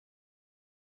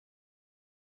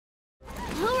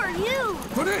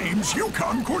The name's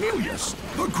Yukon Cornelius,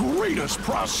 the greatest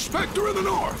prospector in the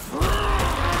North.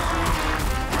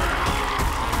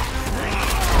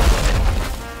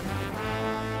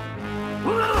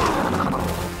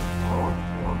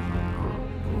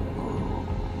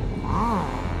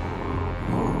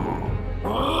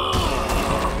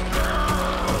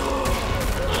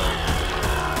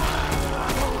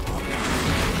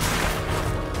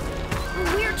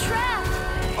 We're trapped.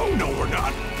 Oh, no, we're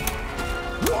not.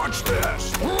 Watch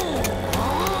this.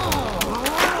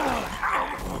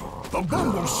 The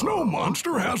Bumble Snow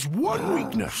Monster has one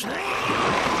weakness.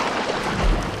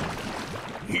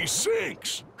 He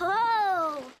sinks.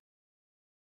 Oh!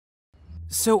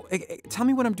 So, tell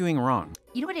me what I'm doing wrong.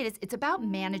 You know what it is? It's about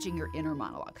managing your inner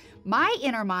monologue. My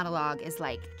inner monologue is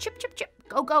like, chip, chip, chip,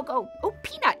 go, go, go. Oh,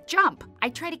 peanut, jump. I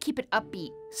try to keep it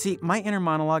upbeat. See, my inner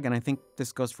monologue, and I think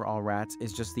this goes for all rats,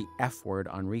 is just the F word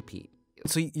on repeat.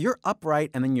 So you're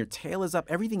upright, and then your tail is up.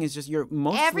 Everything is just, you're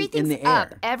mostly in the air.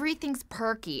 Up. Everything's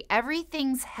perky.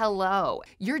 Everything's hello.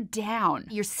 You're down.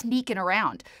 You're sneaking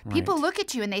around. Right. People look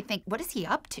at you and they think, what is he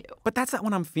up to? But that's not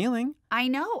what I'm feeling. I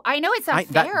know it's not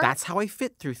fair. That's how I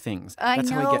fit through things. I That's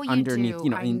how know I get you underneath, do.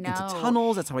 into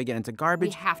tunnels. That's how I get into We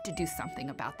garbage. have to do something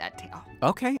about that tail.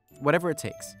 Okay, whatever it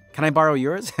takes. Can I borrow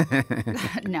yours?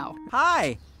 No.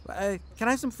 Hi, can I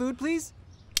have some food, please?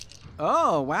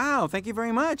 Oh, wow, thank you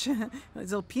very much. It's a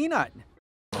little peanut.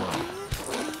 It's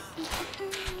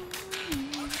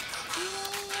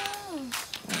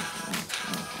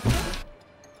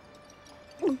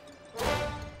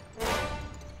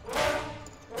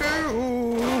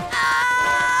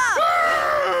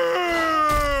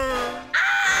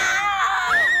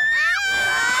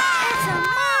a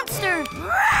monster!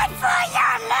 Run for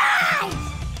your life!